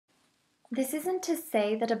This isn't to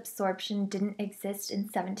say that absorption didn't exist in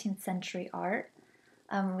 17th century art.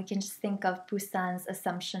 We can just think of Poussin's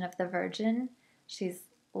Assumption of the Virgin. She's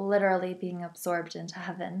literally being absorbed into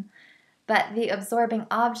heaven. But the absorbing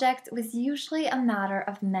object was usually a matter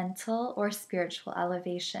of mental or spiritual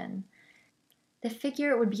elevation. The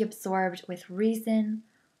figure would be absorbed with reason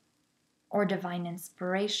or divine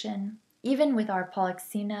inspiration. Even with our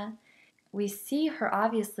Polyxena, we see her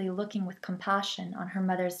obviously looking with compassion on her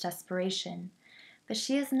mother's desperation, but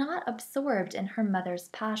she is not absorbed in her mother's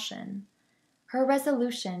passion. Her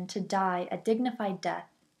resolution to die a dignified death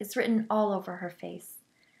is written all over her face.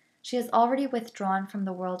 She has already withdrawn from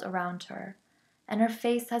the world around her, and her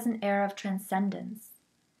face has an air of transcendence.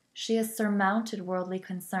 She has surmounted worldly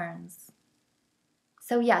concerns.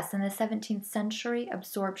 So yes, in the 17th century,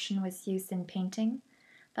 absorption was used in painting,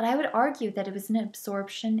 but I would argue that it was an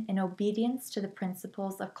absorption in obedience to the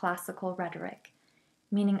principles of classical rhetoric,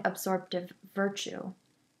 meaning absorptive virtue,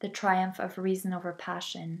 the triumph of reason over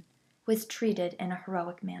passion, was treated in a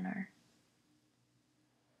heroic manner.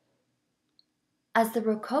 As the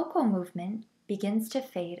Rococo movement begins to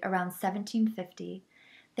fade around 1750,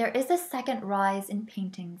 there is a second rise in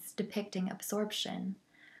paintings depicting absorption,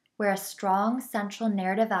 where a strong central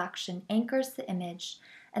narrative action anchors the image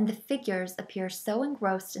and the figures appear so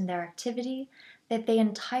engrossed in their activity that they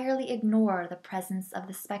entirely ignore the presence of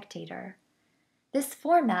the spectator. This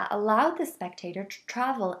format allowed the spectator to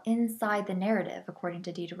travel inside the narrative, according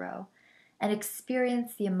to Diderot, and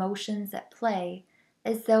experience the emotions at play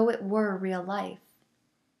as though it were real life.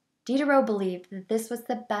 Diderot believed that this was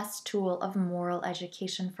the best tool of moral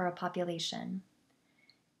education for a population.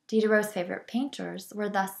 Diderot's favorite painters were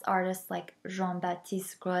thus artists like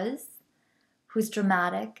Jean-Baptiste Greuze, whose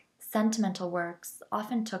dramatic, sentimental works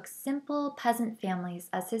often took simple peasant families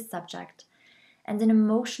as his subject and an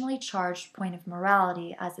emotionally charged point of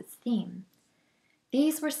morality as its theme.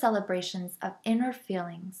 These were celebrations of inner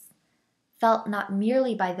feelings, felt not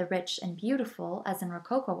merely by the rich and beautiful, as in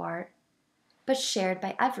Rococo art, but shared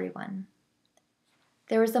by everyone.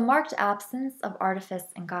 There was a marked absence of artifice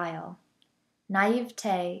and guile.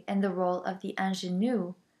 Naivete and the role of the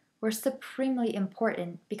ingénu were supremely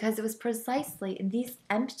important because it was precisely in these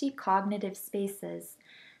empty cognitive spaces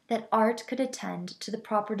that art could attend to the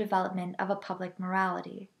proper development of a public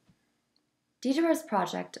morality. Diderot's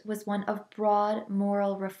project was one of broad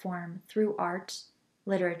moral reform through art,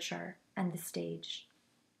 literature, and the stage.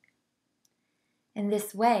 In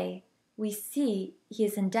this way, we see he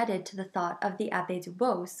is indebted to the thought of the Abbé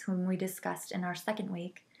Dubos, whom we discussed in our second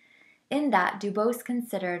week, in that Dubos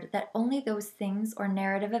considered that only those things or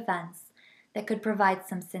narrative events that could provide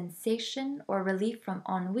some sensation or relief from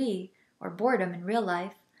ennui or boredom in real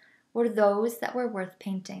life were those that were worth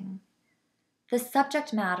painting. The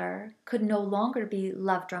subject matter could no longer be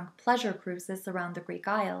love-drunk pleasure cruises around the Greek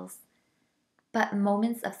Isles, but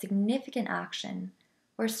moments of significant action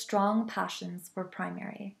where strong passions were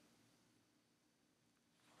primary.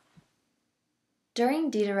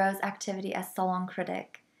 During Diderot's activity as salon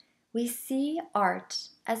critic, we see art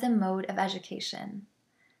as a mode of education.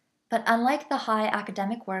 But unlike the high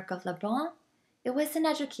academic work of Le Brun, it was an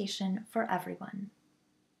education for everyone.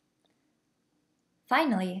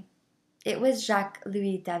 Finally, it was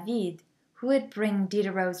Jacques-Louis David who would bring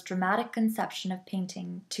Diderot's dramatic conception of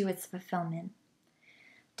painting to its fulfillment.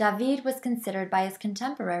 David was considered by his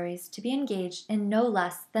contemporaries to be engaged in no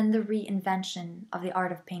less than the reinvention of the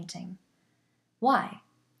art of painting. Why?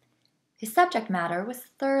 His subject matter was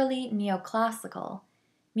thoroughly neoclassical,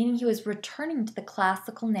 meaning he was returning to the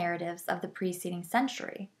classical narratives of the preceding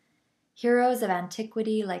century. Heroes of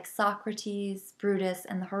antiquity like Socrates, Brutus,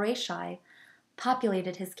 and the Horatii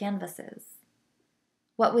populated his canvases.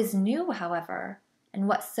 What was new, however, and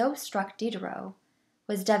what so struck Diderot,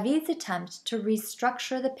 was David's attempt to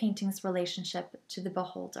restructure the painting's relationship to the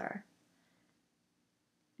beholder.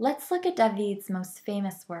 Let's look at David's most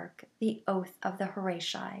famous work, The Oath of the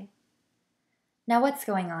Horatii. Now what's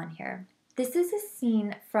going on here? This is a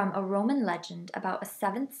scene from a Roman legend about a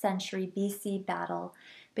 7th century BC battle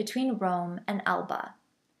between Rome and Alba.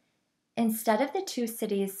 Instead of the two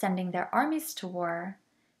cities sending their armies to war,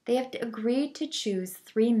 they have agreed to choose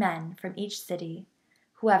 3 men from each city.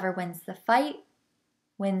 Whoever wins the fight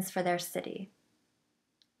wins for their city.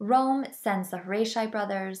 Rome sends the Horatii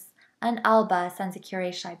brothers, and Alba sends the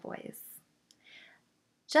Curetii boys.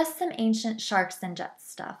 Just some ancient sharks and jets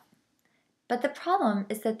stuff. But the problem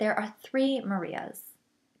is that there are 3 Marias.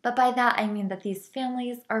 But by that I mean that these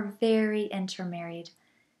families are very intermarried.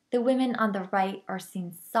 The women on the right are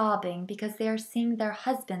seen sobbing because they are seeing their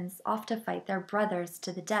husbands off to fight their brothers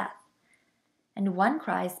to the death. And one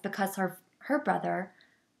cries because her brother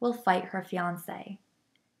will fight her fiancé.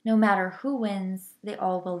 No matter who wins, they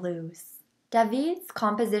all will lose. David's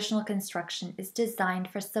compositional construction is designed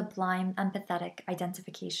for sublime empathetic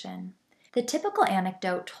identification. The typical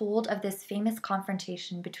anecdote told of this famous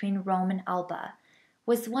confrontation between Rome and Alba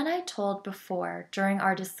was one I told before during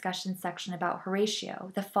our discussion section about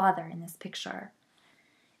Horatio, the father in this picture.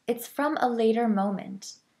 It's from a later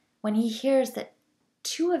moment when he hears that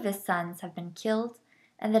 2 of his sons have been killed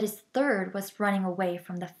and that his third was running away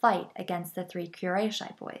from the fight against the 3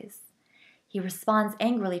 Cuirassier boys. He responds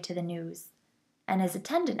angrily to the news, and his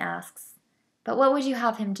attendant asks, "But what would you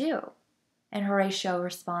have him do?" And Horatio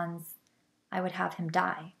responds, "I would have him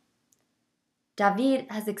die." David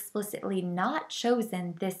has explicitly not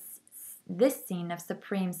chosen this scene of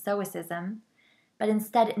supreme stoicism, but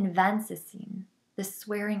instead invents a scene, the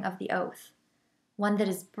swearing of the oath, one that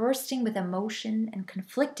is bursting with emotion and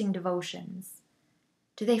conflicting devotions.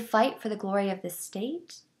 Do they fight for the glory of the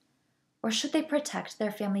state, or should they protect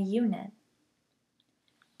their family unit?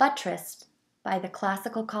 Buttressed by the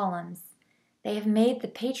classical columns, they have made the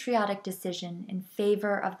patriotic decision in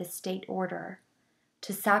favor of the state order,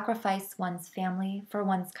 to sacrifice one's family for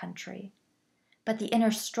one's country. But the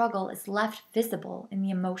inner struggle is left visible in the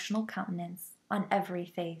emotional countenance on every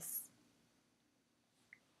face.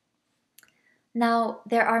 Now,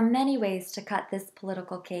 there are many ways to cut this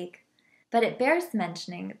political cake, but it bears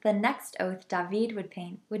mentioning the next oath David would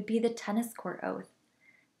paint would be the tennis court oath,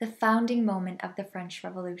 the founding moment of the French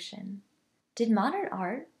Revolution. Did modern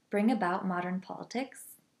art bring about modern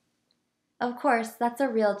politics? Of course, that's a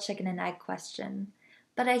real chicken and egg question,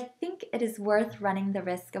 but I think it is worth running the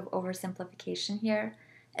risk of oversimplification here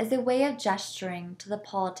as a way of gesturing to the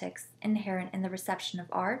politics inherent in the reception of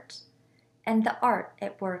art and the art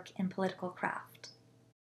at work in political craft.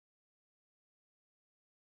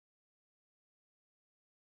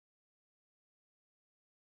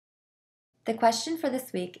 The question for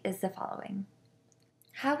this week is the following.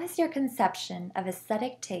 How has your conception of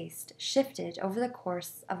aesthetic taste shifted over the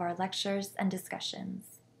course of our lectures and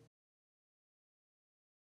discussions?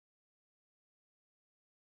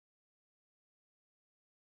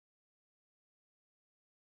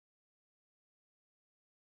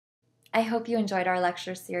 I hope you enjoyed our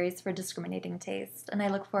lecture series for Discriminating Taste, and I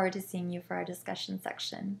look forward to seeing you for our discussion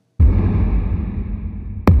section.